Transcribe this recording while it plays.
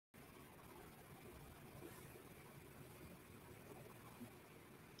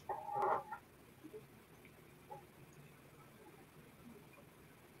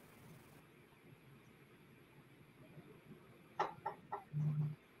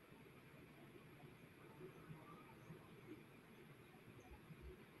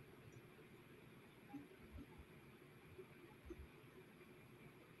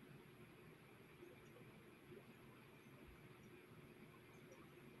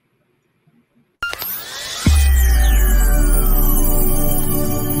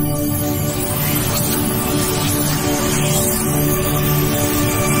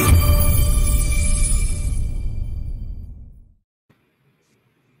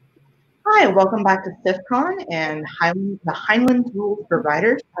Hi, welcome back to SIFCon and the Heinlein Rules for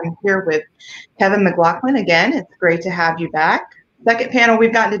Writers. I'm here with Kevin McLaughlin again. It's great to have you back. Second panel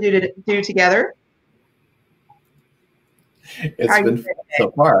we've gotten to do together. It's been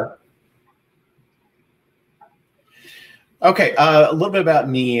so far. Okay, a little bit about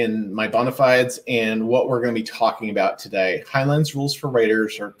me and my bona fides and what we're going to be talking about today. Heinlein's Rules for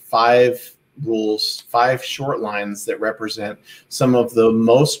Writers are 5 rules, 5 short lines that represent some of the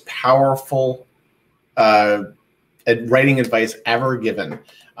most powerful writing advice ever given.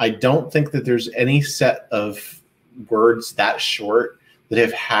 I don't think that there's any set of words that short that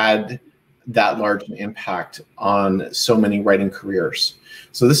have had that large an impact on so many writing careers.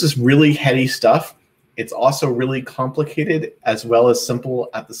 So this is really heady stuff. It's also really complicated as well as simple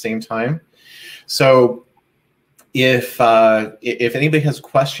at the same time. So if anybody has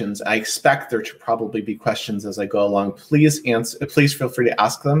questions, I expect there to probably be questions as I go along. Please feel free to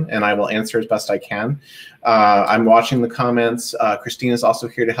ask them, and I will answer as best I can. I'm watching the comments. Christine is also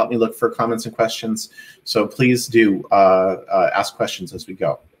here to help me look for comments and questions. So please do ask questions as we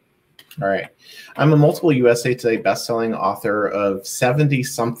go. All right. I'm a multiple USA Today best-selling author of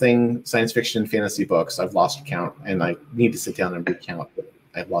 70-something science fiction and fantasy books. I've lost count, and I need to sit down and recount, but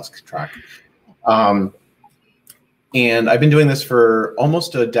I've lost track. And I've been doing this for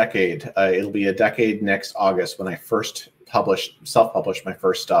almost a decade. It'll be a decade next August when I first self-published my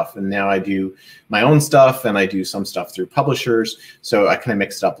first stuff. And now I do my own stuff, and I do some stuff through publishers. So I kind of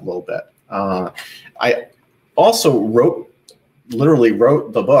mix it up a little bit. I also literally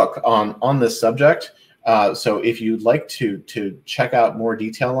wrote the book on this subject. So if you'd like to check out more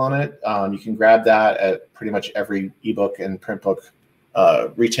detail on it, you can grab that at pretty much every ebook and print book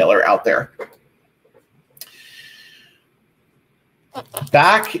retailer out there.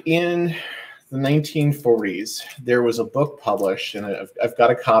 Back in the 1940s, there was a book published, and I've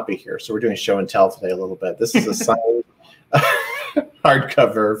got a copy here. So we're doing show and tell today a little bit. This is a signed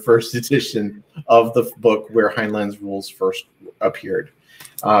hardcover first edition of the book where Heinlein's Rules first appeared.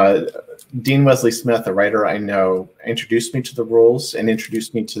 Dean Wesley Smith, a writer I know, introduced me to the rules and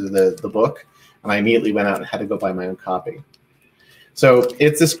introduced me to the book, and I immediately went out and had to go buy my own copy. So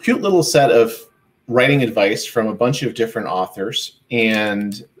it's this cute little set of writing advice from a bunch of different authors,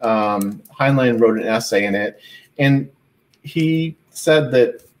 and Heinlein wrote an essay in it, and he said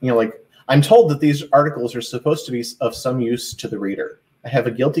that, I'm told that these articles are supposed to be of some use to the reader. I have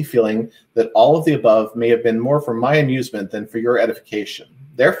a guilty feeling that all of the above may have been more for my amusement than for your edification.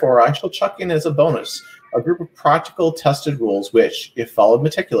 Therefore, I shall chuck in as a bonus a group of practical tested rules which, if followed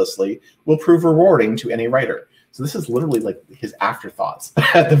meticulously, will prove rewarding to any writer. So this is literally like his afterthoughts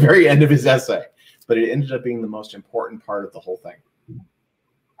at the very end of his essay, but it ended up being the most important part of the whole thing.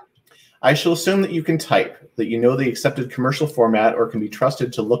 I shall assume that you can type, that you know the accepted commercial format or can be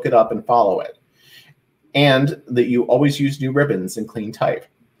trusted to look it up and follow it, and that you always use new ribbons and clean type.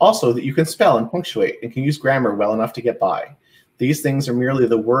 Also, that you can spell and punctuate and can use grammar well enough to get by. These things are merely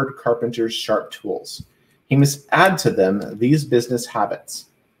the word carpenter's sharp tools. He must add to them these business habits.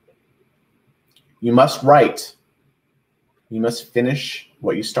 You must write. You must finish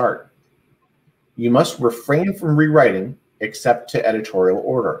what you start. You must refrain from rewriting except to editorial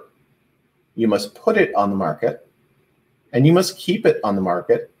order. You must put it on the market, and you must keep it on the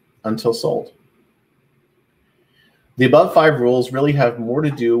market until sold. The above 5 rules really have more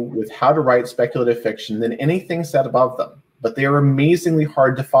to do with how to write speculative fiction than anything said above them, but they are amazingly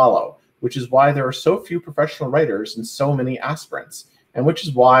hard to follow, which is why there are so few professional writers and so many aspirants, and which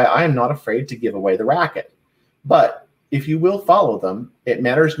is why I am not afraid to give away the racket. But if you will follow them, it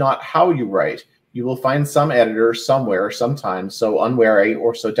matters not how you write. You will find some editor somewhere, sometime, so unwary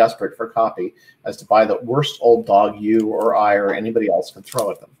or so desperate for copy as to buy the worst old dog you or I or anybody else can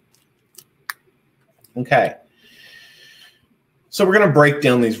throw at them. Okay. So we're going to break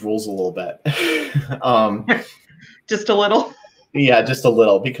down these rules a little bit. Just a little? Yeah, just a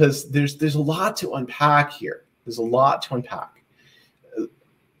little, because there's a lot to unpack here. There's a lot to unpack.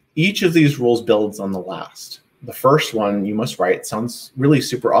 Each of these rules builds on the last. The first one, you must write, sounds really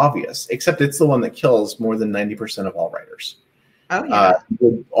super obvious, except it's the one that kills more than 90% of all writers. Oh, yeah.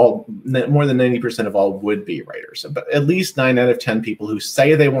 More than 90% of all would-be writers. But at least 9 out of 10 people who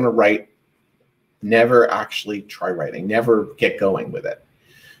say they want to write never actually try writing, never get going with it.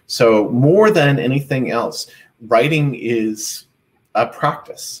 So more than anything else, writing is a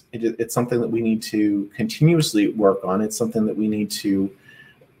practice. It's something that we need to continuously work on. It's something that we need to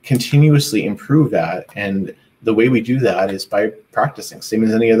continuously improve at, and the way we do that is by practicing, same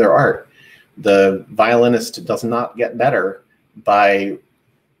as any other art. The violinist does not get better by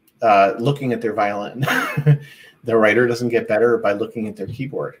looking at their violin. The writer doesn't get better by looking at their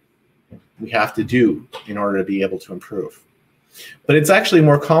keyboard. we have to do in order to be able to improve. But it's actually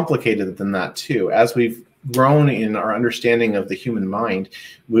more complicated than that too. As we've grown in our understanding of the human mind,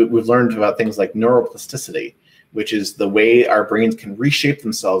 we've learned about things like neuroplasticity, which is the way our brains can reshape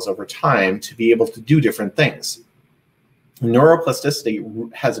themselves over time to be able to do different things.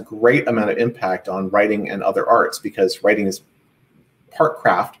 Neuroplasticity has a great amount of impact on writing and other arts, because writing is part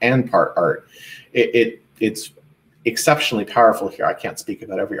craft and part art. It's exceptionally powerful here. I can't speak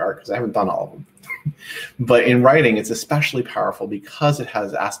about every art because I haven't done all of them. But in writing, it's especially powerful because it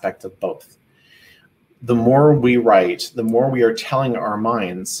has aspects of both. The more we write, the more we are telling our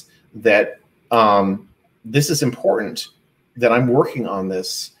minds that this is important, that I'm working on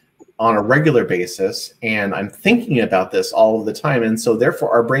this on a regular basis, and I'm thinking about this all of the time. And so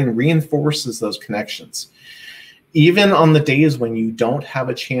therefore, our brain reinforces those connections. Even on the days when you don't have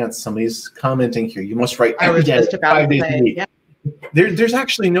a chance, somebody's commenting here, you must write every day, 5 days a week. Yeah. There's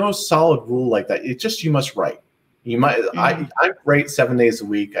actually no solid rule like that. It's just you must write. You might. I write 7 days a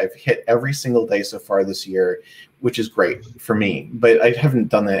week. I've hit every single day so far this year, which is great for me. But I haven't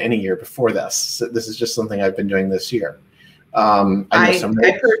done that any year before this. So this is just something I've been doing this year. I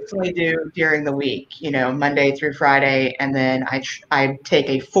personally do during the week, you know, Monday through Friday, and then I take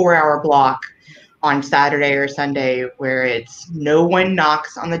a 4-hour block on Saturday or Sunday where it's no one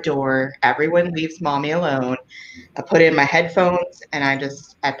knocks on the door, everyone leaves mommy alone. I put in my headphones and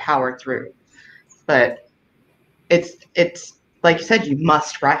I power through. But it's like you said, you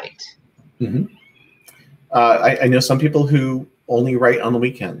must write. Mm-hmm. I know some people who only write on the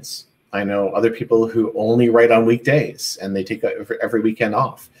weekends. I know other people who only write on weekdays and they take every weekend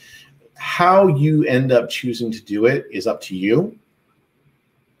off. How you end up choosing to do it is up to you,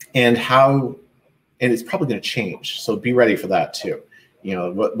 and it's probably going to change. So be ready for that too. You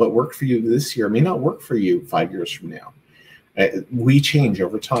know, what worked for you this year may not work for you 5 years from now. We change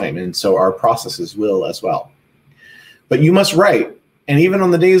over time, and so our processes will as well. But you must write, and even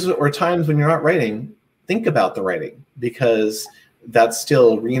on the days or times when you're not writing, think about the writing, because that's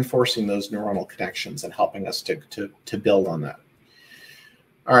still reinforcing those neuronal connections and helping us to build on that.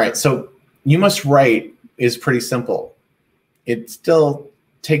 All right, so you must write is pretty simple. It still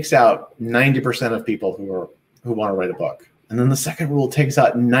takes out 90% of people who want to write a book. And then the second rule takes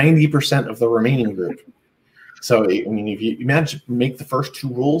out 90% of the remaining group. So I mean, if you manage to make the first two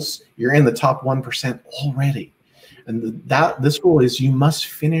rules, you're in the top 1% already. And this rule is you must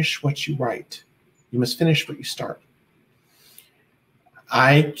finish what you write. You must finish what you start.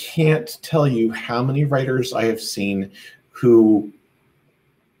 I can't tell you how many writers I have seen who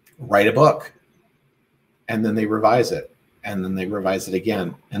write a book and then they revise it, and then they revise it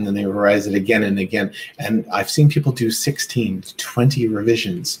again, and then they revise it again and again. And I've seen people do 16 to 20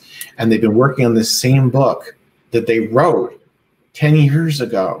 revisions, and they've been working on this same book that they wrote 10 years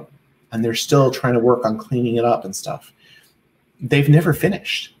ago, and they're still trying to work on cleaning it up and stuff. They've never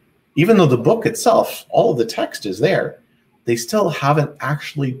finished. Even though the book itself, all of the text is there, they still haven't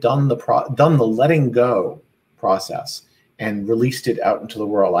actually done the letting go process and released it out into the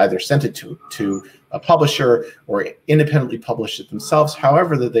world, either sent it to a publisher or independently published it themselves,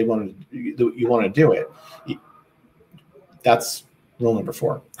 however that you want to do it. That's rule number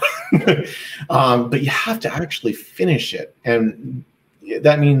 4. But you have to actually finish it. And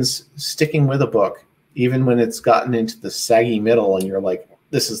that means sticking with a book, even when it's gotten into the saggy middle and you're like,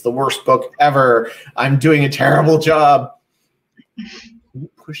 this is the worst book ever, I'm doing a terrible job.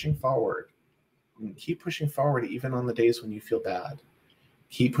 Keep pushing forward. Keep pushing forward even on the days when you feel bad.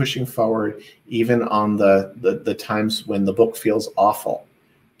 Keep pushing forward even on the times when the book feels awful.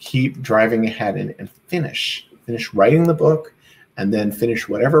 Keep driving ahead and finish writing the book, and then finish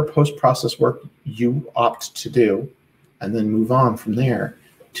whatever post-process work you opt to do, and then move on from there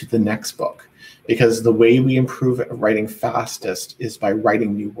to the next book. Because the way we improve at writing fastest is by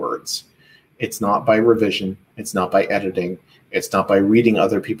writing new words. It's not by revision. It's not by editing. It's not by reading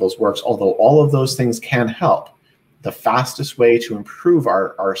other people's works, although all of those things can help. The fastest way to improve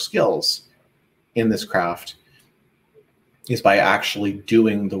our skills in this craft is by actually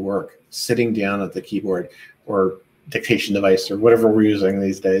doing the work, sitting down at the keyboard or dictation device or whatever we're using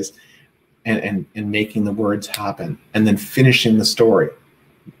these days, and making the words happen, and then finishing the story.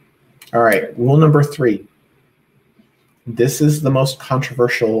 All right, rule number 3. This is the most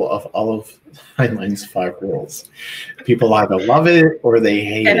controversial of all of Heinlein's 5 rules. People either love it or they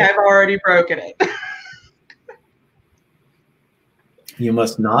hate it. And I've already broken it. You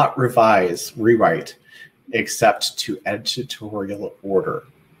must not rewrite, except to editorial order.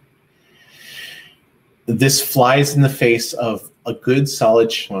 This flies in the face of a good solid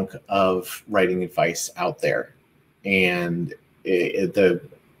chunk of writing advice out there. And the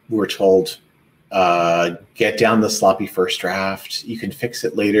we're told, get down the sloppy first draft. You can fix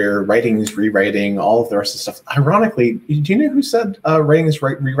it later. Writing is rewriting. All of the rest of the stuff. Ironically, do you know who said writing is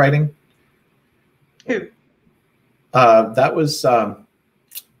rewriting? Who? That was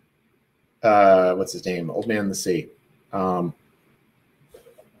what's his name? Old Man in the Sea.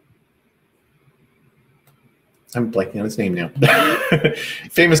 I'm blanking on his name now.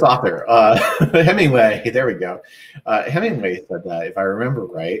 Famous author, Hemingway. There we go. Hemingway said that, if I remember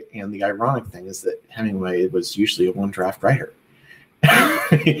right. And the ironic thing is that Hemingway was usually a one-draft writer.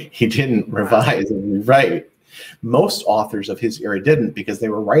 He didn't revise and rewrite. Most authors of his era didn't, because they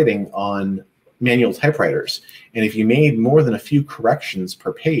were writing on manual typewriters. And if you made more than a few corrections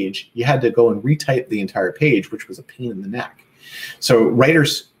per page, you had to go and retype the entire page, which was a pain in the neck. So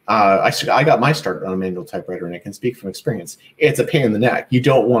writers... I got my start on a manual typewriter, and I can speak from experience. It's a pain in the neck. You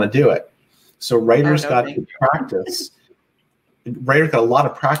don't want to do it. So writers got to practice. Writers got a lot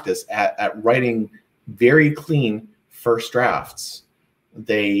of practice at writing very clean first drafts.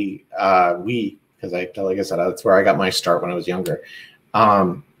 Because like I said, that's where I got my start when I was younger.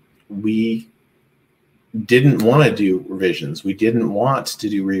 We didn't want to do revisions. We didn't want to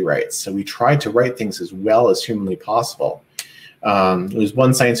do rewrites. So we tried to write things as well as humanly possible. There was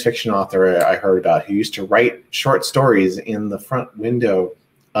one science fiction author I heard about who used to write short stories in the front window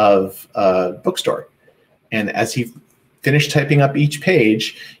of a bookstore. And as he finished typing up each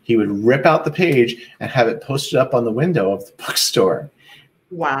page, he would rip out the page and have it posted up on the window of the bookstore.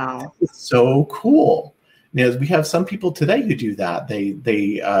 Wow. It's so cool. You know, we have some people today who do that. They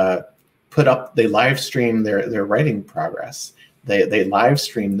live stream their writing progress. They live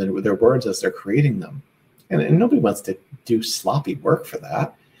stream their words as they're creating them. And nobody wants to do sloppy work for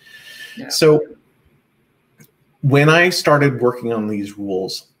that. Yeah. So when I started working on these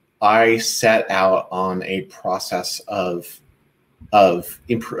rules, I set out on a process of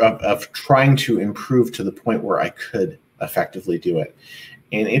trying to improve to the point where I could effectively do it.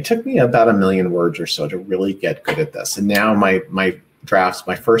 And it took me about 1 million words or so to really get good at this. And now my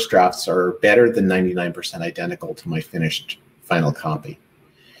first drafts are better than 99% identical to my finished final copy.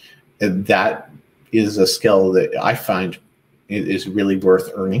 And that is a skill that I find is really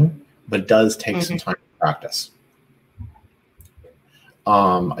worth earning, but does take some time to practice.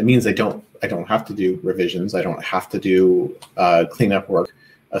 It means I don't have to do revisions. I don't have to do cleanup work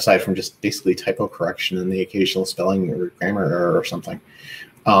aside from just basically typo correction and the occasional spelling or grammar error or something.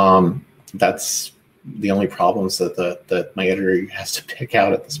 That's the only problems that my editor has to pick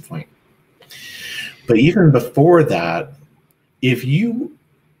out at this point. But even before that, if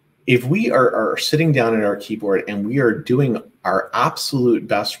we are sitting down at our keyboard and we are doing our absolute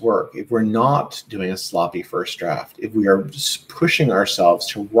best work, if we're not doing a sloppy first draft, if we are just pushing ourselves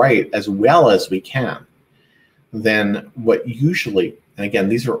to write as well as we can, then what usually, and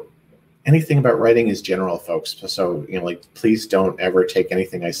again, anything about writing is general, folks. So, please don't ever take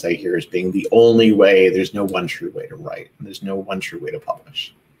anything I say here as being the only way. There's no one true way to write. And there's no one true way to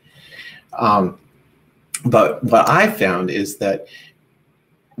publish. But what I found is that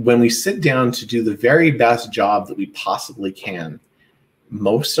when we sit down to do the very best job that we possibly can,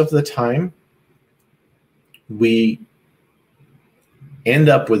 most of the time, we end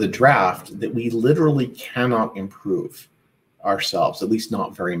up with a draft that we literally cannot improve ourselves, at least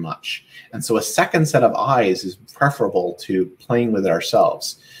not very much. And so a second set of eyes is preferable to playing with it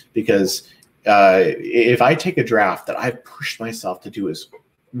ourselves, because if I take a draft that I've pushed myself to do as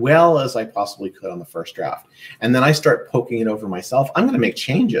well as I possibly could on the first draft, and then I start poking it over myself, I'm going to make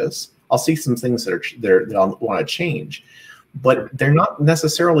changes. I'll see some things that I'll want to change, but they're not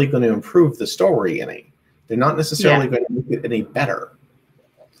necessarily going to improve the story any. They're not necessarily going to make it any better.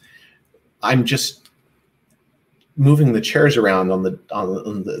 I'm just moving the chairs around on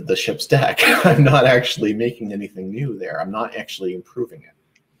the ship's deck. I'm not actually making anything new there. I'm not actually improving it.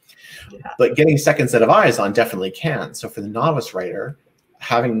 Yeah. But getting a second set of eyes on definitely can. So for the novice writer,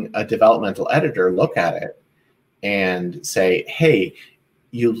 having a developmental editor look at it and say, hey,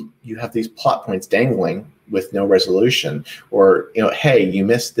 you have these plot points dangling with no resolution, or hey, you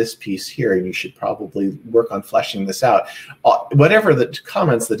missed this piece here and you should probably work on fleshing this out. Whatever the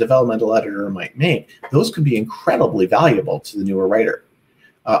comments the developmental editor might make, those could be incredibly valuable to the newer writer.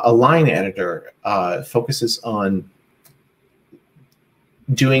 A line editor focuses on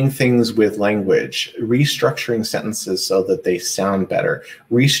doing things with language, restructuring sentences so that they sound better,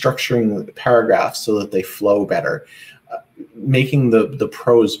 restructuring paragraphs so that they flow better, making the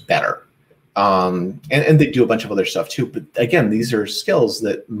prose better. And they do a bunch of other stuff too. But again, these are skills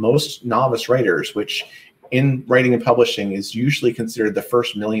that most novice writers, which in writing and publishing is usually considered the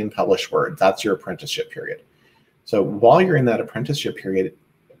first 1 million published words. That's your apprenticeship period. So while you're in that apprenticeship period,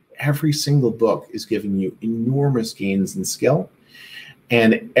 every single book is giving you enormous gains in skill,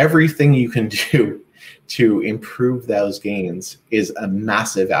 and everything you can do to improve those gains is a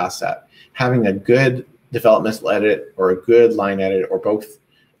massive asset. Having a good developmental edit or a good line edit or both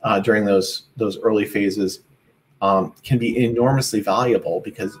during those early phases can be enormously valuable,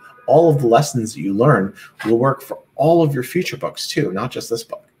 because all of the lessons that you learn will work for all of your future books too, not just this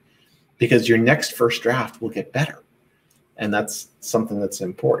book, because your next first draft will get better. And that's something that's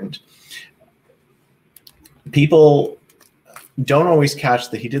important. People don't always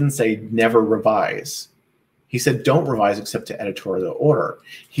catch that he didn't say never revise. He said don't revise except to editorial order.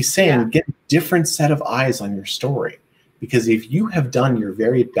 He's saying get a different set of eyes on your story, because if you have done your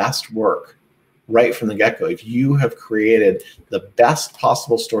very best work right from the get-go, if you have created the best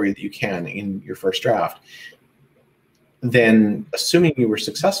possible story that you can in your first draft, then assuming you were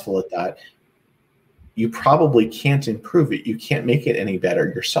successful at that, you probably can't improve it. You can't make it any better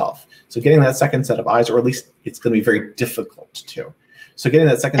yourself. So getting that second set of eyes, or at least it's going to be very difficult to. So getting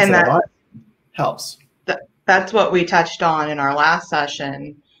that second set of eyes helps. That's what we touched on in our last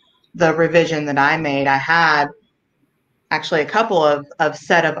session. The revision that I made, I had actually a couple of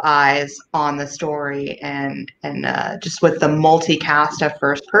set of eyes on the story, and just with the multicast of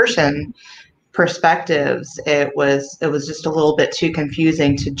first person perspectives, it was just a little bit too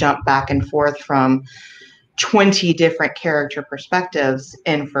confusing to jump back and forth from 20 different character perspectives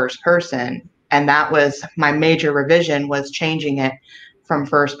in first person. And that was my major revision, was changing it from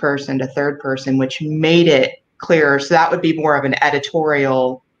first person to third person, which made it clearer. So that would be more of an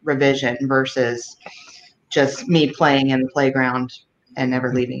editorial revision versus just me playing in the playground and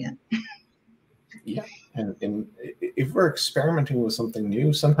never leaving it. Yeah. And if we're experimenting with something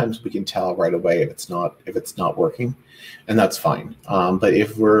new, sometimes we can tell right away if it's not working, and that's fine. But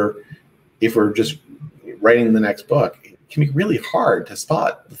if we're just writing the next book, it can be really hard to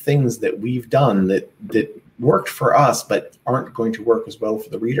spot the things that we've done that worked for us but aren't going to work as well for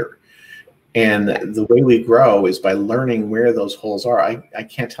the reader. And the way we grow is by learning where those holes are. I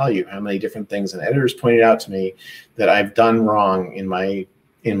can't tell you how many different things an editor's pointed out to me that I've done wrong in my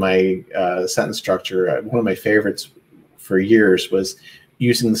sentence structure. One of my favorites for years was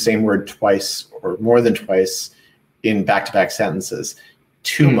using the same word twice or more than twice in back-to-back sentences.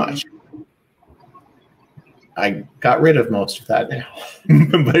 Too much. I got rid of most of that now,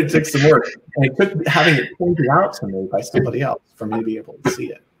 but it took some work. And it took having it pointed out to me by somebody else for me to be able to see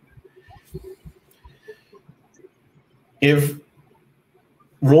it. If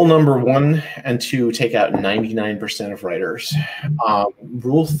rule number 1 and 2 take out 99% of writers,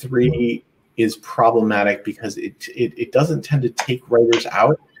 rule 3 is problematic because it doesn't tend to take writers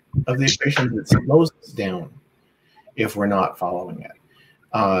out of the equation. It slows us down if we're not following it.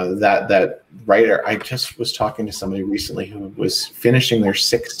 That writer, I just was talking to somebody recently who was finishing their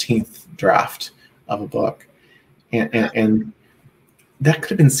 16th draft of a book, and that could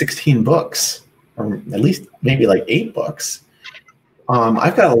have been 16 books, or at least maybe like 8 books.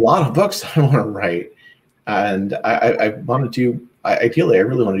 I've got a lot of books I want to write, and I want to do, ideally, I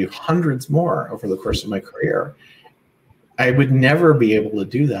really want to do hundreds more over the course of my career. I would never be able to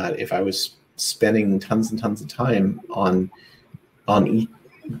do that if I was spending tons and tons of time on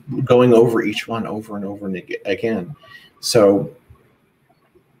going over each one over and over and again. So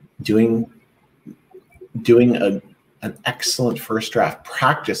doing an excellent first draft,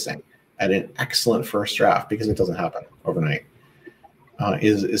 practicing at an excellent first draft, because it doesn't happen overnight,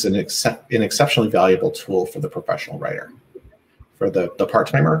 is an exceptionally valuable tool for the professional writer. For the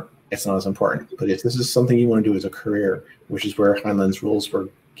part-timer, it's not as important. But if this is something you want to do as a career, which is where Heinlein's rules were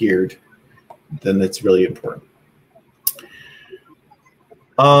geared, then it's really important.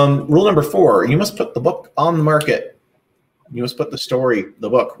 Rule number 4, you must put the book on the market. You must put the story, the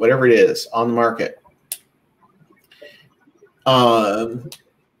book, whatever it is, on the market.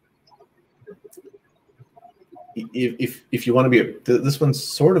 If you want to be this one's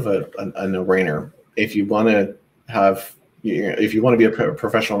sort of a no-brainer. If you want to have, if you want to be a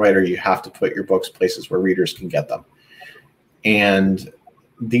professional writer, you have to put your books places where readers can get them. And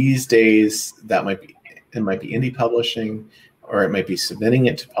these days, it might be indie publishing, or it might be submitting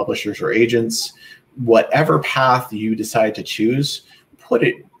it to publishers or agents. Whatever path you decide to choose, put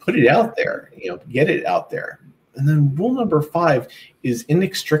it out there. Get it out there. And then rule number 5 is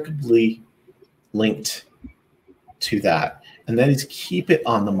inextricably linked to that, and that is keep it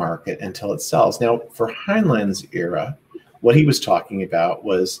on the market until it sells. Now, for Heinlein's era, what he was talking about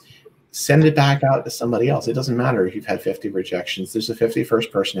was send it back out to somebody else. It doesn't matter if you've had 50 rejections. There's a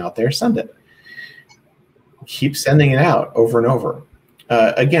 51st person out there. Send it. Keep sending it out over and over.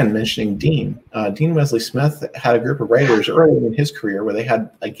 again, mentioning Dean. Dean Wesley Smith had a group of writers early in his career where they had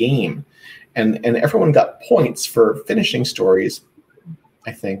a game, and everyone got points for finishing stories,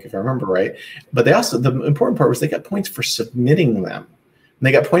 I think, if I remember right. But they also, the important part was they got points for submitting them. And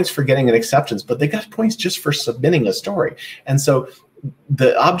they got points for getting an acceptance, but they got points just for submitting a story. And so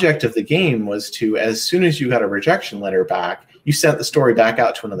the object of the game was to, as soon as you got a rejection letter back, you sent the story back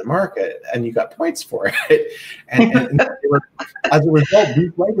out to another market and you got points for it. And they were, as a result,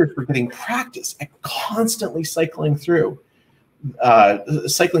 these writers were getting practice at constantly cycling through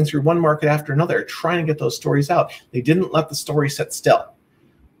one market after another, trying to get those stories out. They didn't let the story sit still.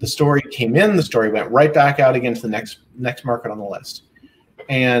 The story came in, the story went right back out again to the next market on the list.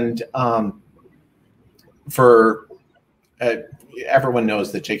 And everyone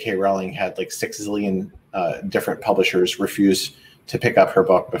knows that J.K. Rowling had like 6 zillion different publishers refuse to pick up her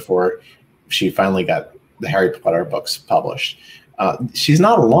book before she finally got the Harry Potter books published. She's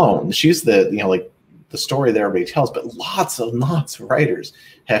not alone. She's the the story that everybody tells, but lots of writers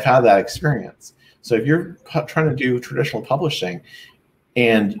have had that experience. So if you're trying to do traditional publishing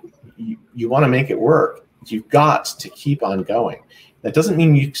and you want to make it work, you've got to keep on going. That doesn't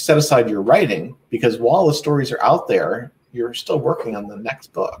mean you set aside your writing, because while the stories are out there, you're still working on the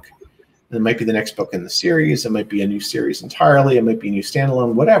next book. And it might be the next book in the series. It might be a new series entirely. It might be a new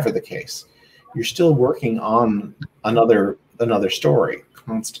standalone, whatever the case. You're still working on another story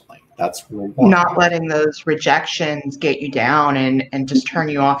constantly. That's rule one. Not letting those rejections get you down and just turn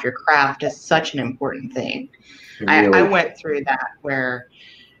you off your craft is such an important thing. Really, I went through that where,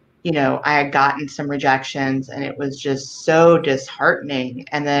 I had gotten some rejections and it was just so disheartening.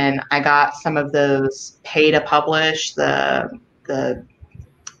 And then I got some of those pay to publish, the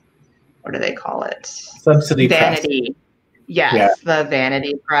what do they call it? Subsidy vanity press. Yes, yeah. The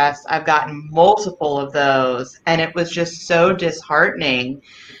vanity press. I've gotten multiple of those, and it was just so disheartening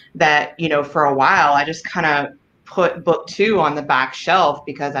that, for a while I just kind of put book 2 on the back shelf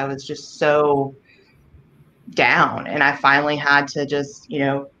because I was just so down. And I finally had to just,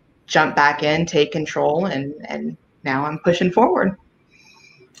 jump back in, take control, and now I'm pushing forward.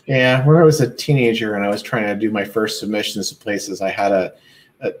 Yeah, when I was a teenager and I was trying to do my first submissions to places, I had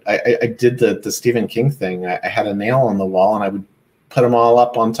I did the Stephen King thing. I had a nail on the wall and I would put them all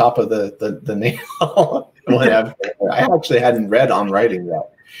up on top of the nail. Whatever. I actually hadn't read On Writing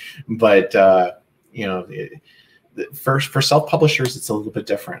yet, but for self-publishers, it's a little bit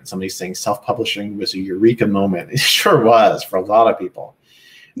different. Somebody's saying self-publishing was a eureka moment. It sure was for a lot of people.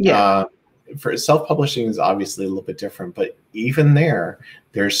 Yeah. For self-publishing is obviously a little bit different, but even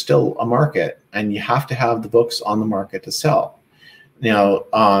there's still a market, and you have to have the books on the market to sell. Now,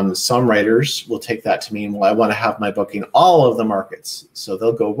 some writers will take that to mean, well, I want to have my book in all of the markets, so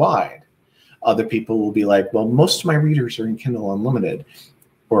they'll go wide. Other people will be like, well, most of my readers are in Kindle Unlimited,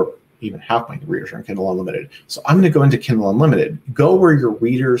 or even half my readers are in Kindle Unlimited, so I'm going to go into Kindle Unlimited. Go where your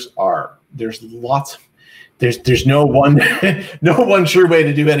readers are. There's lots. There's no one sure way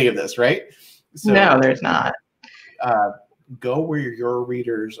to do any of this, right? So, no, there's not. Go where your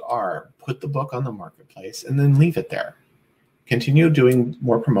readers are. Put the book on the marketplace, and then leave it there. Continue doing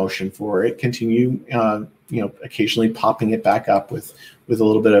more promotion for it. Continue, occasionally popping it back up with a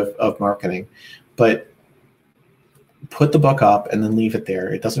little bit of marketing, but put the book up and then leave it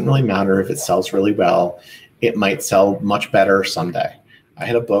there. It doesn't really matter if it sells really well. It might sell much better someday. I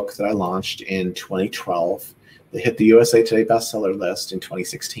had a book that I launched in 2012 that hit the USA Today bestseller list in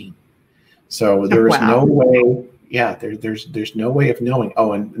 2016. So there's no way. Yeah, there's no way of knowing.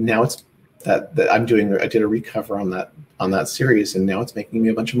 Oh, and now it's that I'm doing. I did a recover on that series, and now it's making me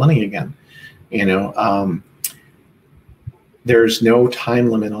a bunch of money again. There's no time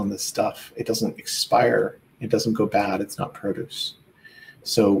limit on this stuff. It doesn't expire. It doesn't go bad. It's not produce.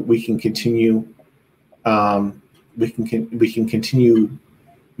 So we can continue. We can continue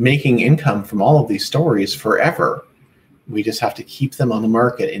making income from all of these stories forever. We just have to keep them on the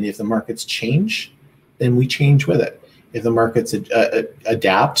market. And if the markets change, then we change with it. If the markets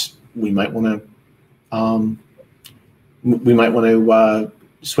adapt, we might want to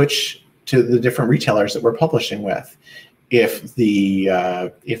switch to the different retailers that we're publishing with. If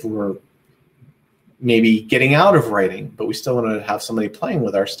we're maybe getting out of writing, but we still want to have somebody playing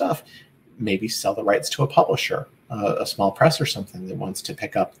with our stuff, maybe sell the rights to a publisher, a small press or something that wants to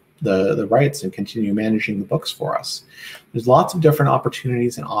pick up the rights and continue managing the books for us. There's lots of different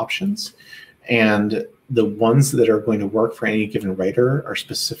opportunities and options, and the ones that are going to work for any given writer are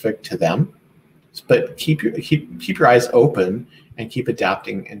specific to them. But keep your eyes open and keep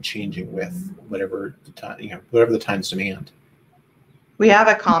adapting and changing with whatever the times demand. We have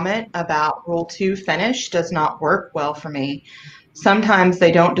a comment about Rule 2 finish does not work well for me. Sometimes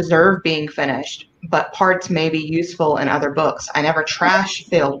they don't deserve being finished, but parts may be useful in other books. I never trash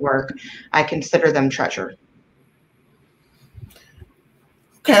failed work. I consider them treasure.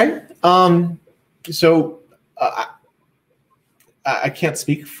 Okay. So I can't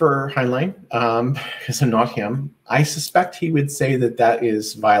speak for Heinlein because I'm not him. I suspect he would say that that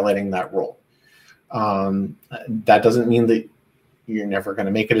is violating that rule. That doesn't mean that you're never going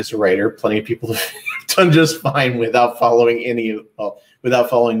to make it as a writer. Plenty of people have done just fine without following without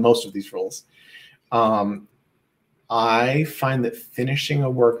following most of these rules. I find that finishing a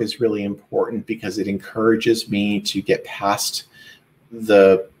work is really important because it encourages me to get past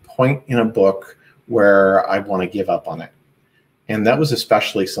the point in a book where I want to give up on it. And that was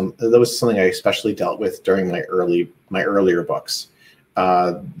something I especially dealt with during my earlier books.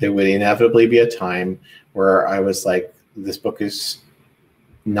 There would inevitably be a time where I was like, this book is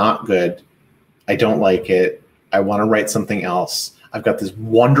not good. I don't like it. I want to write something else. I've got this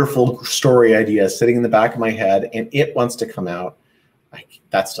wonderful story idea sitting in the back of my head and it wants to come out.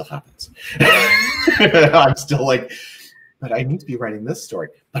 That still happens. I'm still like, but I need to be writing this story,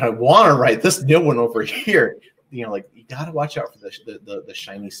 but I want to write this new one over here. You know, like you got to watch out for the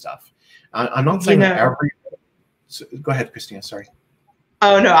shiny stuff. I'm not saying every. So, go ahead, Christina. Sorry.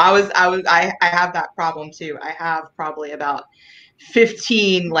 Oh no, I have that problem too. I have probably about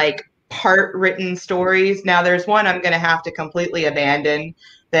 15 like part written stories. Now there's one I'm going to have to completely abandon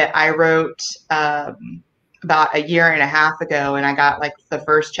that I wrote about a year and a half ago, and I got like the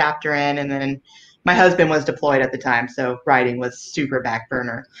first chapter in, and then my husband was deployed at the time, so writing was super back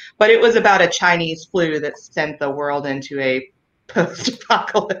burner. But it was about a Chinese flu that sent the world into a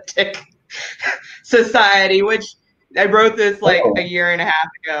post-apocalyptic society, which I wrote this like a year and a half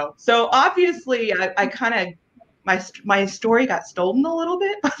ago. So obviously I kind of, my story got stolen a little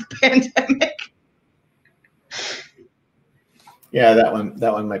bit by the pandemic. Yeah, that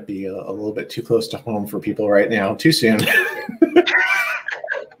one might be a little bit too close to home for people right now. Too soon.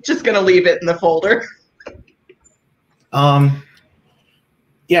 Just gonna leave it in the folder. Yeah,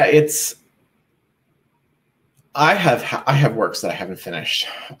 I have works that I haven't finished.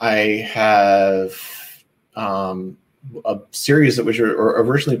 I have a series that was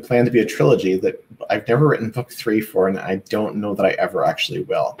originally planned to be a trilogy that I've never written book 3 for, and I don't know that I ever actually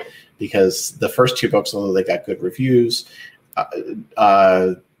will, because the first 2 books, although they got good reviews,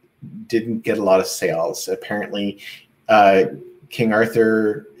 didn't get a lot of sales. Apparently,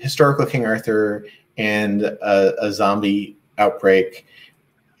 historical King Arthur and a zombie outbreak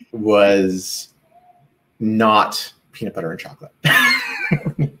was not peanut butter and chocolate.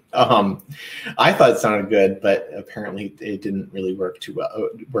 I thought it sounded good, but apparently it didn't really work too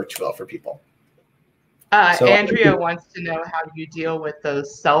well for people. So Andrea wants to know how you deal with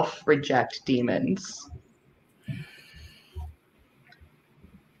those self-reject demons.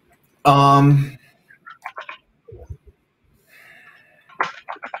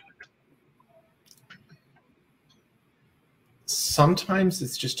 Sometimes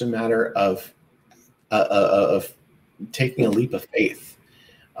it's just a matter of taking a leap of faith.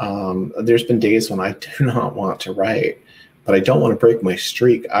 There's been days when I do not want to write, but I don't want to break my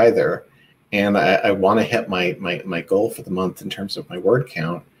streak either. And I want to hit my goal for the month in terms of my word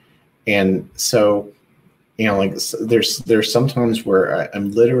count. And so, you know, like there's sometimes where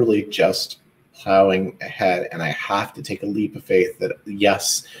I'm literally just plowing ahead and I have to take a leap of faith that,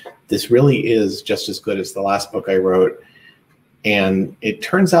 yes, this really is just as good as the last book I wrote. And it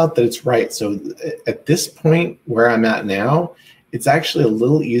turns out that it's right. So at this point where I'm at now, it's actually a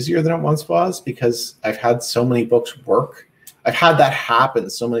little easier than it once was because I've had so many books work. I've had that happen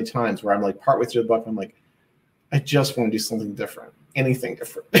so many times where I'm like partway through the book, I'm like, I just want to do something different, anything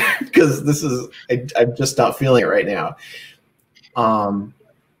different, because I'm just not feeling it right now.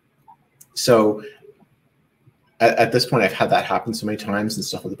 So at this point, I've had that happen so many times and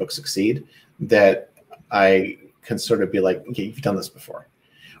stuff with the book succeed that I can sort of be like, okay, you've done this before.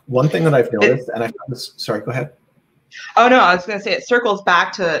 One thing that I've noticed, and I've done this, sorry, go ahead. Oh, no, I was going to say it circles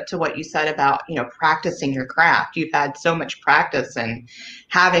back to what you said about, you know, practicing your craft. You've had so much practice and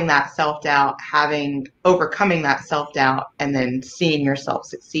having that self-doubt, overcoming that self-doubt, and then seeing yourself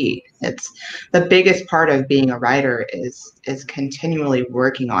succeed. It's the biggest part of being a writer is continually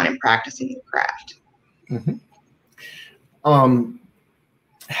working on and practicing your craft. Mm-hmm.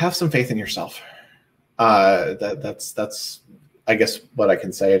 Have some faith in yourself. That's I guess what I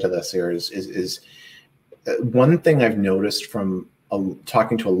can say to this here is one thing I've noticed from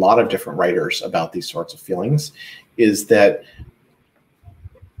talking to a lot of different writers about these sorts of feelings is that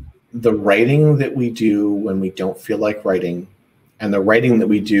the writing that we do when we don't feel like writing and the writing that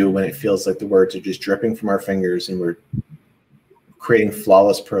we do when it feels like the words are just dripping from our fingers and we're creating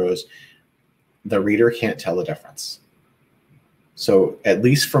flawless prose, the reader can't tell the difference. So at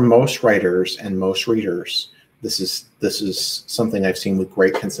least for most writers and most readers, this is something I've seen with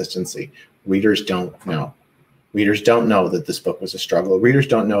great consistency. Readers don't know. Readers don't know that this book was a struggle. Readers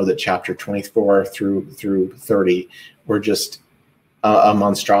don't know that chapter 24 through 30 were just a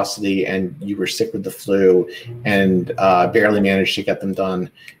monstrosity, and you were sick with the flu and barely managed to get them done.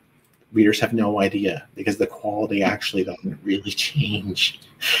 Readers have no idea, because the quality actually doesn't really change.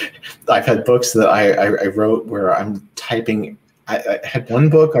 I've had books that I wrote where I'm typing. I had one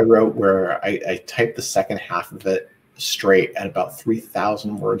book I wrote where I typed the second half of it straight at about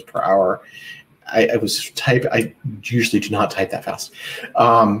 3,000 words per hour. I usually do not type that fast.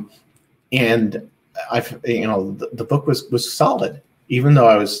 And the book was solid. Even though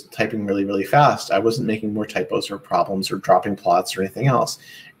I was typing really, really fast, I wasn't making more typos or problems or dropping plots or anything else.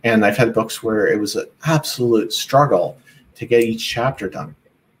 And I've had books where it was an absolute struggle to get each chapter done.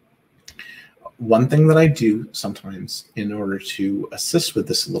 One thing that I do sometimes in order to assist with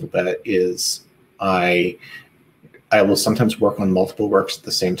this a little bit is I will sometimes work on multiple works at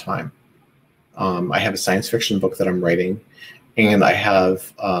the same time. I have a science fiction book that I'm writing, and I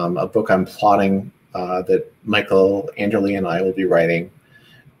have a book I'm plotting that Michael Anderle and I will be writing.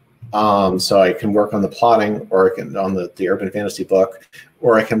 So I can work on the plotting, or I can on the urban fantasy book,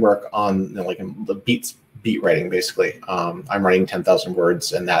 or I can work on the beat writing, basically. I'm writing 10,000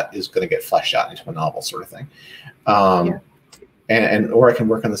 words, and that is going to get fleshed out into a novel sort of thing. Or I can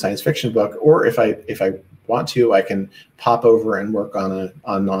work on the science fiction book, or if I want to, I can pop over and work on a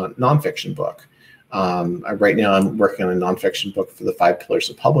nonfiction book. Right now I'm working on a nonfiction book for the 5 Pillars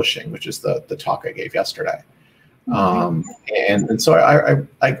of Publishing, which is the talk I gave yesterday. And so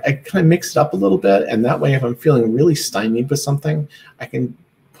I kind of mix it up a little bit, and that way if I'm feeling really stymied with something, I can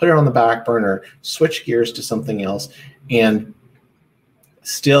put it on the back burner, switch gears to something else, and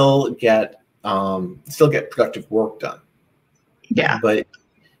still get productive work done. Yeah. But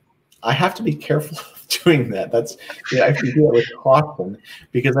I have to be careful of doing that. I have to do that with caution,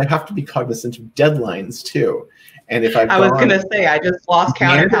 because I have to be cognizant of deadlines too. And if I was going to say, I just lost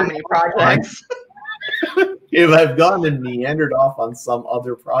count of how many projects. If I've gone and meandered off on some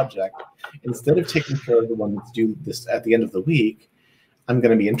other project, instead of taking care of the one that's due this at the end of the week, I'm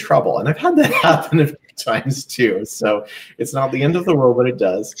going to be in trouble. And I've had that happen a few times too. So it's not the end of the world, but it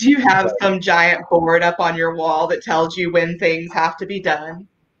does. Do you have some giant board up on your wall that tells you when things have to be done?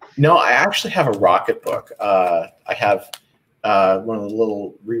 No, I actually have a rocket book. I have one of the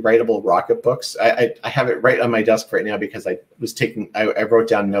little rewritable rocket books. I have it right on my desk right now because I wrote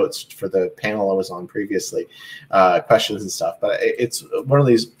down notes for the panel I was on previously, questions and stuff. But it's one of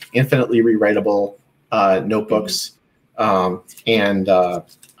these infinitely rewritable notebooks. I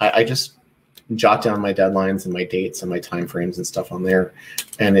just jot down my deadlines and my dates and my time frames and stuff on there.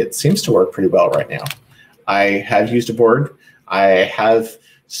 And it seems to work pretty well right now. I have used a board. I have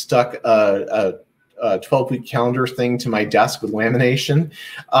stuck a 12-week calendar thing to my desk with lamination.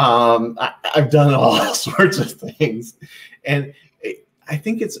 I've done all sorts of things, and I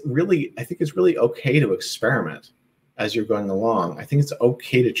think it's really okay to experiment as you're going along. I think it's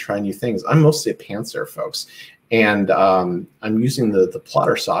okay to try new things. I'm mostly a pantser, folks, and I'm using the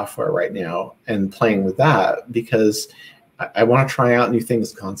plotter software right now and playing with that because I want to try out new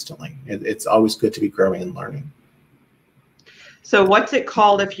things constantly. It's always good to be growing and learning. So what's it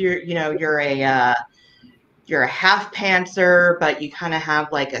called if you're a half pantser, but you kind of have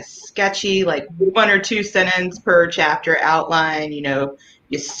like a sketchy, like 1 or 2 sentence per chapter outline, you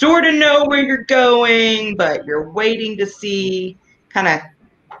sort of know where you're going, but you're waiting to see kind of.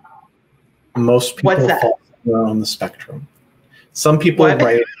 Most people fall somewhere on the spectrum. Some people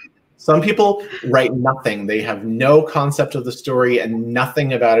write nothing. They have no concept of the story and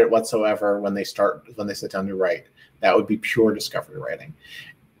nothing about it whatsoever when they sit down to write. That would be pure discovery writing.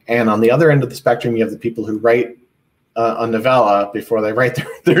 And on the other end of the spectrum, you have the people who write a novella before they write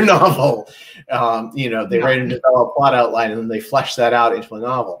their novel. They write a novella plot outline and then they flesh that out into a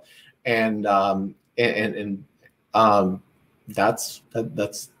novel. And that's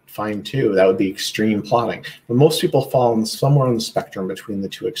fine too. That would be extreme plotting. But most people fall somewhere on the spectrum between the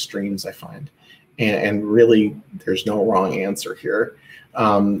two extremes, I find. And really, there's no wrong answer here.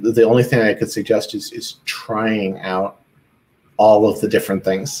 The only thing I could suggest is trying out all of the different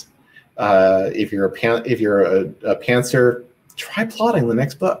things. If you're a pantser, try plotting the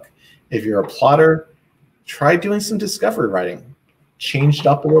next book. If you're a plotter, try doing some discovery writing. Change it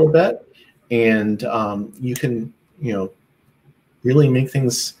up a little bit, and you can really make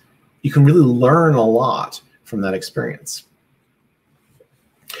things. You can really learn a lot from that experience.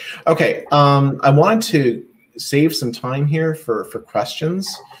 Okay, I wanted to save some time here for questions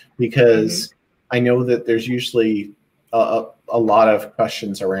because I know that there's usually a lot of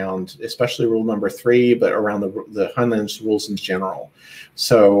questions around, especially rule number 3, but around the Heinlein's rules in general.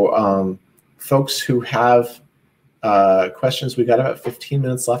 So folks who have questions, we got about 15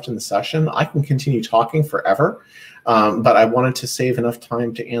 minutes left in the session. I can continue talking forever, but I wanted to save enough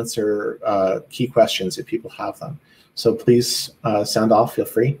time to answer key questions if people have them. So please sound off, feel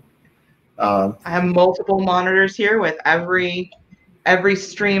free. I have multiple monitors here with every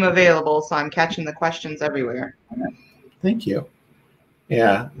stream available, so I'm catching the questions everywhere. Thank you.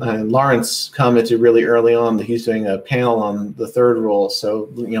 Yeah, Lawrence commented really early on that he's doing a panel on the 3rd rule. So,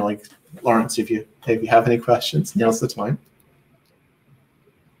 like Lawrence, if you have any questions, now's the time.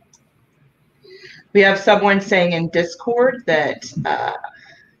 We have someone saying in Discord that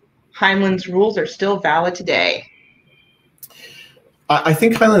Heinlein's rules are still valid today. I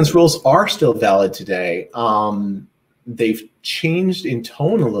think Heinlein's rules are still valid today. They've changed in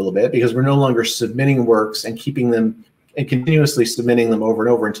tone a little bit because we're no longer submitting works and keeping them and continuously submitting them over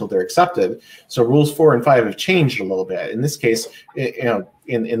and over until they're accepted. So rules 4 and 5 have changed a little bit. In this case, in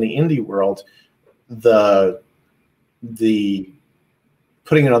the indie world, the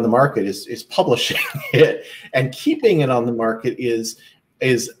putting it on the market is publishing it, and keeping it on the market is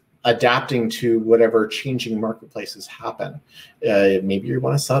adapting to whatever changing marketplaces happen. Maybe you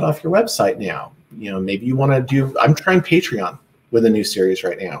want to sell it off your website now. Maybe you want to do. I'm trying Patreon with a new series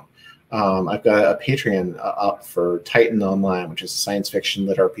right now. I've got a Patreon up for Titan Online, which is a science fiction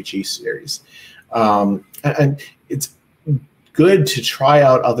lit RPG series. And it's good to try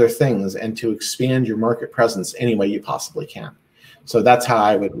out other things and to expand your market presence any way you possibly can. So that's how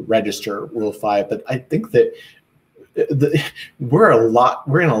I would register Rule 5. But I think that we're in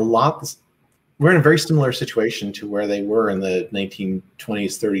a very similar situation to where they were in the 1920s,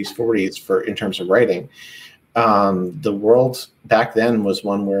 30s, 40s in terms of writing. The world back then was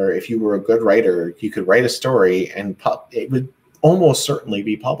one where if you were a good writer, you could write a story and it would almost certainly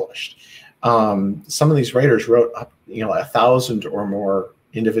be published. Some of these writers wrote 1,000 or more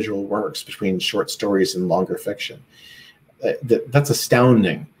individual works between short stories and longer fiction. That's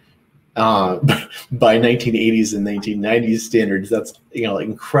astounding. By 1980s and 1990s standards, that's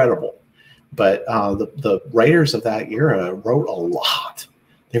incredible. But the writers of that era wrote a lot.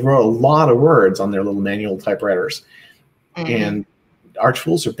 They wrote a lot of words on their little manual typewriters. And our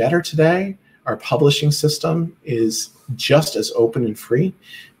tools are better today. Our publishing system is just as open and free.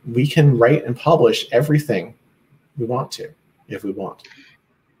 We can write and publish everything we want to, if we want.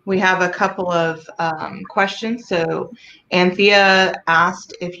 We have a couple of questions. So Anthea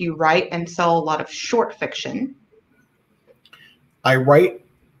asked if you write and sell a lot of short fiction. I write,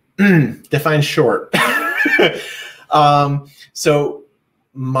 define short. So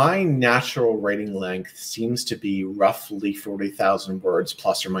my natural writing length seems to be roughly 40,000 words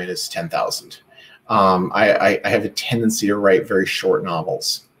plus or minus 10,000. I have a tendency to write very short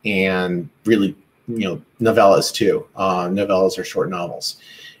novels and really, novellas too. Novellas are short novels.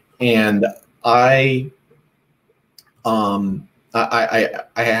 And I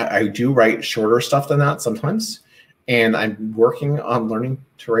do write shorter stuff than that sometimes, and I'm working on learning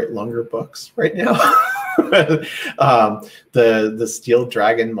to write longer books right now. The Steel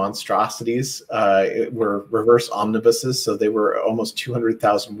Dragon monstrosities were reverse omnibuses, so they were almost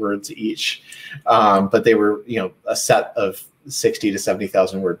 200,000 words each, but they were a set of 60 to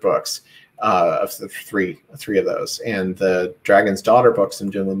 70,000 word books. Of the three of those, and the Dragon's Daughter books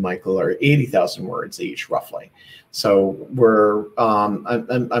I'm doing with Michael are 80,000 words each, roughly. So we're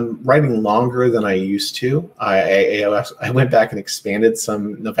I'm writing longer than I used to. I went back and expanded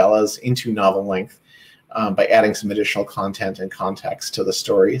some novellas into novel length by adding some additional content and context to the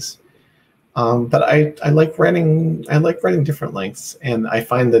stories. But I like writing. I like writing different lengths, and I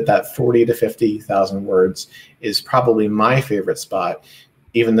find that 40 to 50,000 words is probably my favorite spot.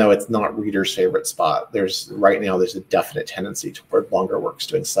 Even though it's not readers' favorite spot, right now there's a definite tendency toward longer works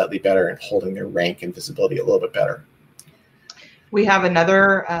doing slightly better and holding their rank and visibility a little bit better. We have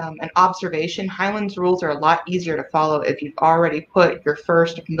another an observation. Heinlein's rules are a lot easier to follow if you've already put in your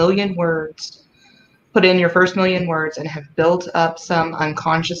first million words and have built up some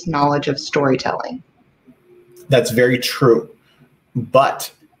unconscious knowledge of storytelling. That's very true, but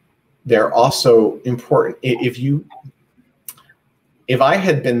they're also important. If I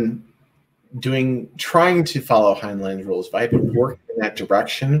had been trying to follow Heinlein's rules, if I had been working in that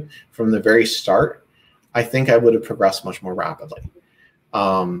direction from the very start, I think I would have progressed much more rapidly.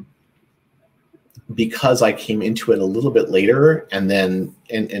 Because I came into it a little bit later and then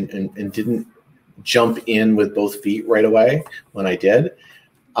and didn't jump in with both feet right away when I did,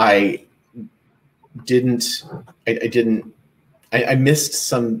 I missed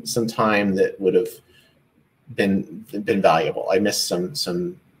some time that would have been valuable. I missed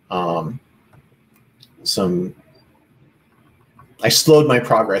some I slowed my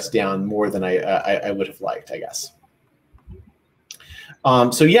progress down more than I would have liked, I guess.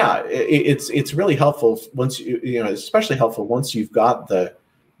 So yeah, it's really helpful once especially helpful once you've got the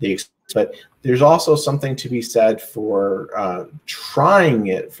but there's also something to be said for trying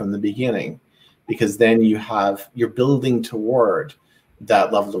it from the beginning, because then you're building toward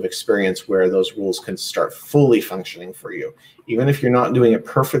that level of experience where those rules can start fully functioning for you. Even if you're not doing it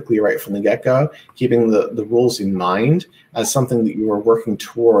perfectly right from the get-go, keeping the rules in mind as something that you are working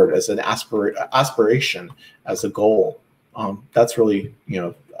toward as an aspiration, as a goal. That's really,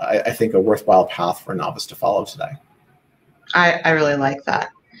 I think, a worthwhile path for a novice to follow today. I really like that.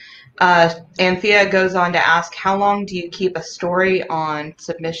 Anthea goes on to ask, how long do you keep a story on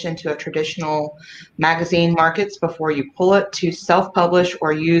submission to a traditional magazine markets before you pull it to self-publish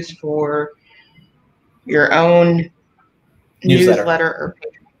or use for your own newsletter or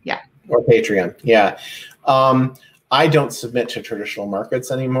Patreon? Yeah. Or Patreon, yeah. I don't submit to traditional markets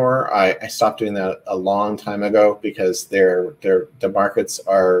anymore. I stopped doing that a long time ago because the markets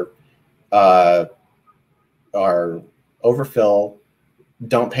are overfill,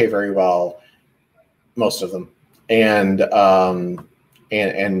 don't pay very well, most of them, and they're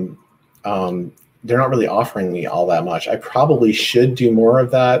not really offering me all that much. I probably should do more of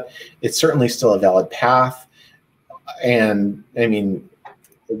that. It's certainly still a valid path, and I mean,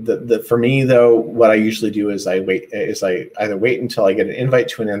 for me though, what I usually do is I either wait until I get an invite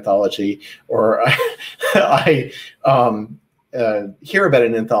to an anthology, or I hear about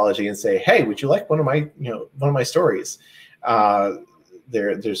an anthology and say, hey, would you like one of my stories?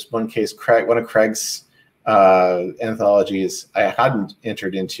 There's one case, one of Craig's anthologies I hadn't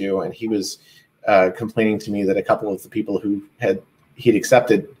entered into, and he was complaining to me that a couple of the people who he'd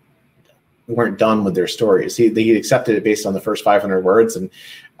accepted weren't done with their stories. He'd accepted it based on the first 500 words, and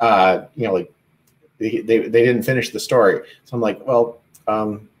like they didn't finish the story. So I'm like, well,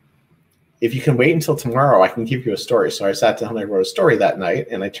 if you can wait until tomorrow, I can give you a story. So I sat down and I wrote a story that night,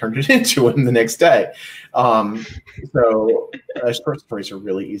 and I turned it into him the next day. So short stories are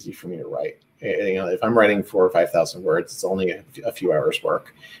really easy for me to write. If I'm writing 4,000 or 5,000 words, it's only a few hours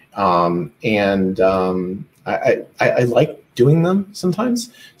work. I like doing them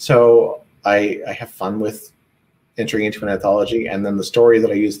sometimes. So I have fun with entering into an anthology, and then the story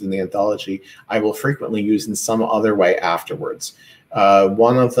that I used in the anthology, I will frequently use in some other way afterwards.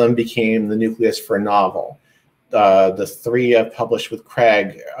 One of them became the nucleus for a novel. The three I've published with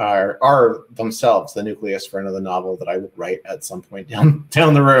Craig are themselves the nucleus for another novel that I will write at some point down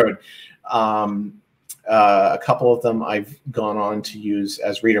the road. A couple of them I've gone on to use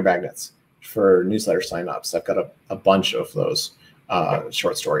as reader magnets for newsletter signups. I've got a bunch of those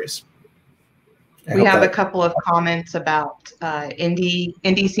short stories. We have a couple of comments about indie.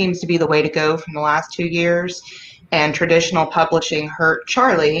 Indie seems to be the way to go from the last 2 years, and traditional publishing hurt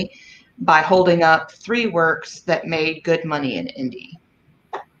Charlie by holding up 3 works that made good money in indie.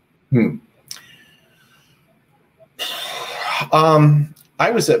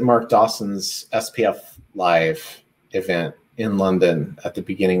 I was at Mark Dawson's SPF Live event in London at the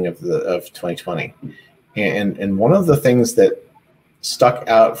beginning of 2020, and one of the things that stuck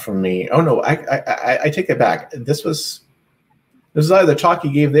out from me. Oh no, I take it back. This was either the talk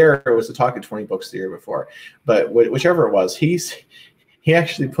he gave there, or it was the talk at 20 Books the year before. But whichever it was, he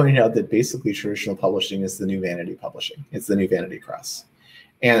actually pointed out that basically traditional publishing is the new vanity publishing. It's the new vanity press,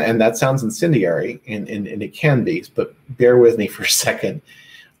 and that sounds incendiary, and it can be. But bear with me for a second.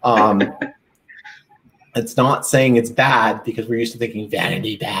 It's not saying it's bad, because we're used to thinking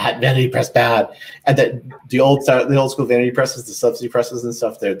vanity bad, vanity press bad, and that the old school vanity presses, the subsidy presses and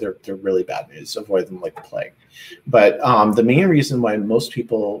stuff, they're really bad news. Avoid them like the plague. But the main reason why most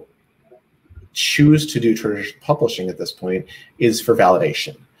people choose to do traditional publishing at this point is for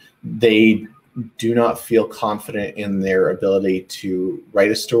validation. They do not feel confident in their ability to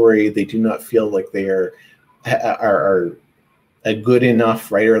write a story. They do not feel like they are a good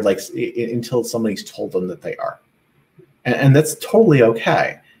enough writer, until somebody's told them that they are, and that's totally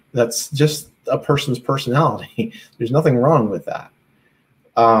okay. That's just a person's personality. There's nothing wrong with that.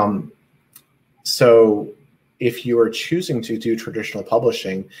 So if you are choosing to do traditional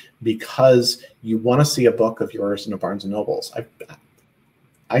publishing because you want to see a book of yours in a Barnes and Nobles,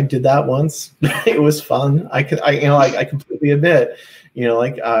 I did that once. It was fun. I completely admit.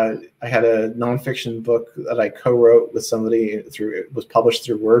 I had a nonfiction book that I co-wrote with somebody it was published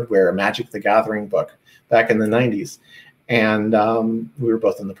through Wordware, a Magic the Gathering book back in the 90s. and we were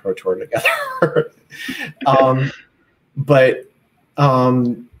both in the Pro Tour together. But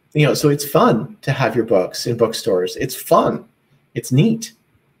you know, so it's fun to have your books in bookstores. It's fun, it's neat,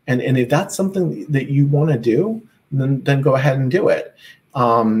 and if that's something that you want to do, then go ahead and do it.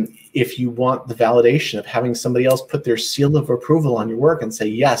 If you want the validation of having somebody else put their seal of approval on your work and say,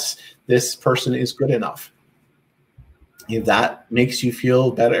 yes, this person is good enough, if that makes you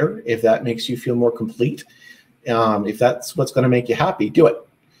feel better, if that makes you feel more complete, if that's what's going to make you happy, do it.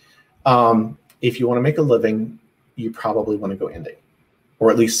 If you want to make a living, you probably want to go indie, or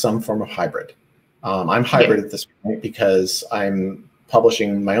at least some form of hybrid. I'm hybrid at this point because I'm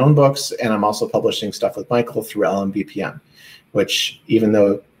publishing my own books, and I'm also publishing stuff with Michael through LMBPN, which, even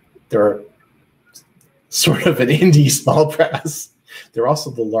though they're sort of an indie small press, they're also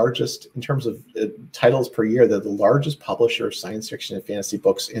the largest in terms of titles per year. They're the largest publisher of science fiction and fantasy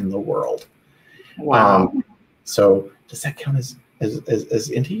books in the world. Wow. So does that count as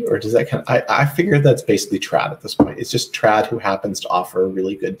indie, or does that count? I figured that's basically trad at this point. It's just trad who happens to offer a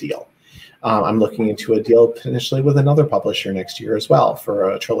really good deal. I'm looking into a deal potentially with another publisher next year as well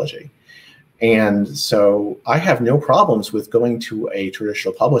for a trilogy. And so I have no problems with going to a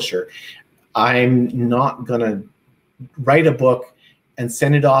traditional publisher. I'm not going to write a book and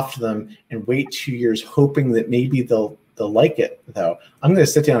send it off to them and wait 2 years hoping that maybe they'll like it, though. I'm going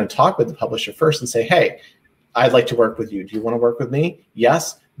to sit down and talk with the publisher first and say, hey, I'd like to work with you. Do you want to work with me?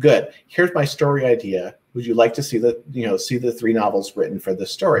 Yes? Good. Here's my story idea. Would you like to see the 3 novels written for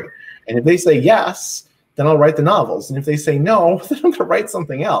this story? And if they say yes, then I'll write the novels. And if they say no, then I'm going to write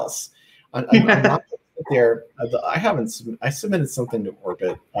something else. I'm not going to sit there. I submitted something to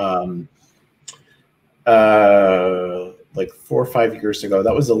Orbit like 4 or 5 years ago.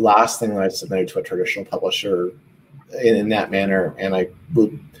 That was the last thing that I submitted to a traditional publisher in that manner, and I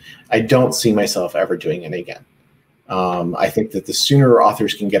don't see myself ever doing it again. I think that the sooner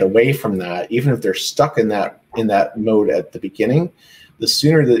authors can get away from that, even if they're stuck in that mode at the beginning, the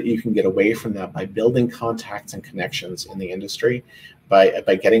sooner that you can get away from that by building contacts and connections in the industry, by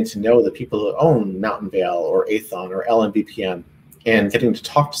getting to know the people that own Mountain Vale or Aethon or LMBPN, and getting to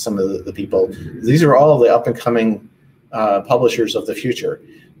talk to some of the people. These are all the up and coming publishers of the future.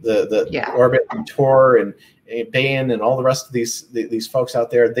 The Orbit and Tor and Bayan and all the rest of these folks out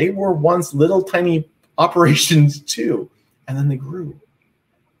there, they were once little tiny operations too, and then they grew.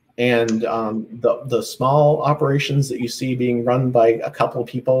 And the small operations that you see being run by a couple of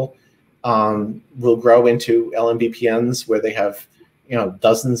people will grow into LMBPNs where they have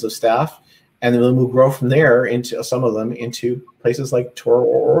dozens of staff, and then we'll grow from there into some of them into places like Tor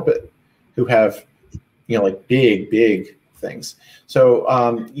or Orbit, who have like big things.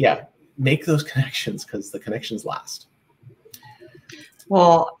 So yeah, make those connections, because the connections last.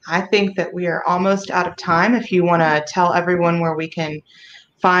 Well, I think that we are almost out of time. If you want to tell everyone where we can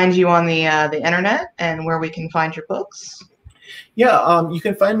find you on the internet and where we can find your books. Yeah, you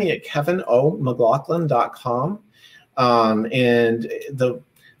can find me at kevinomclaughlin.com. And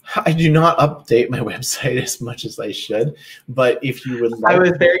I do not update my website as much as I should, but if you would like, I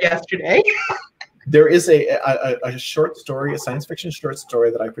was there yesterday. There is a short story, a science fiction short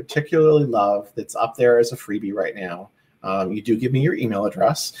story that I particularly love that's up there as a freebie right now. You do give me your email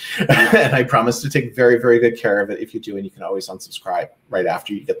address, and I promise to take very, very good care of it if you do, and you can always unsubscribe right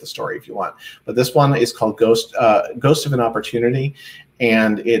after you get the story if you want. But this one is called Ghost of an Opportunity,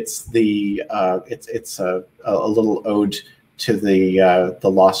 and it's it's a little ode to the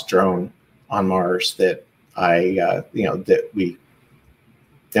lost drone on Mars that I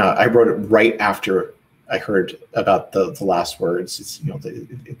wrote it right after I heard about the last words. It's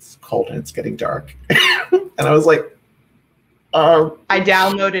it's cold and it's getting dark, and I was like, I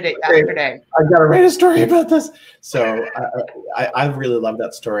downloaded it yesterday. I got to write a story about this. So I really love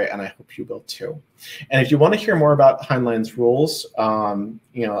that story, and I hope you will too. And if you want to hear more about Heinlein's rules,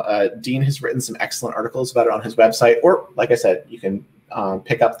 Dean has written some excellent articles about it on his website, or like I said, you can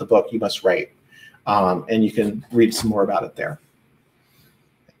pick up the book You Must Write, and you can read some more about it there.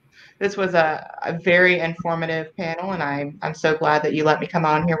 This was a very informative panel, and I'm so glad that you let me come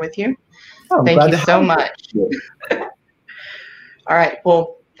on here with you. Thank you so much. All right.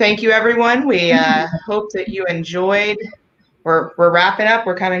 Well, thank you, everyone. We hope that you enjoyed. We're wrapping up.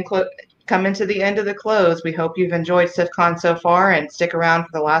 We're coming to the end of the close. We hope you've enjoyed SIFCon so far, and stick around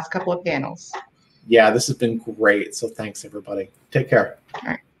for the last couple of panels. Yeah, this has been great. So thanks, everybody. Take care. All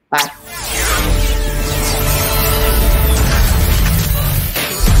right. Bye.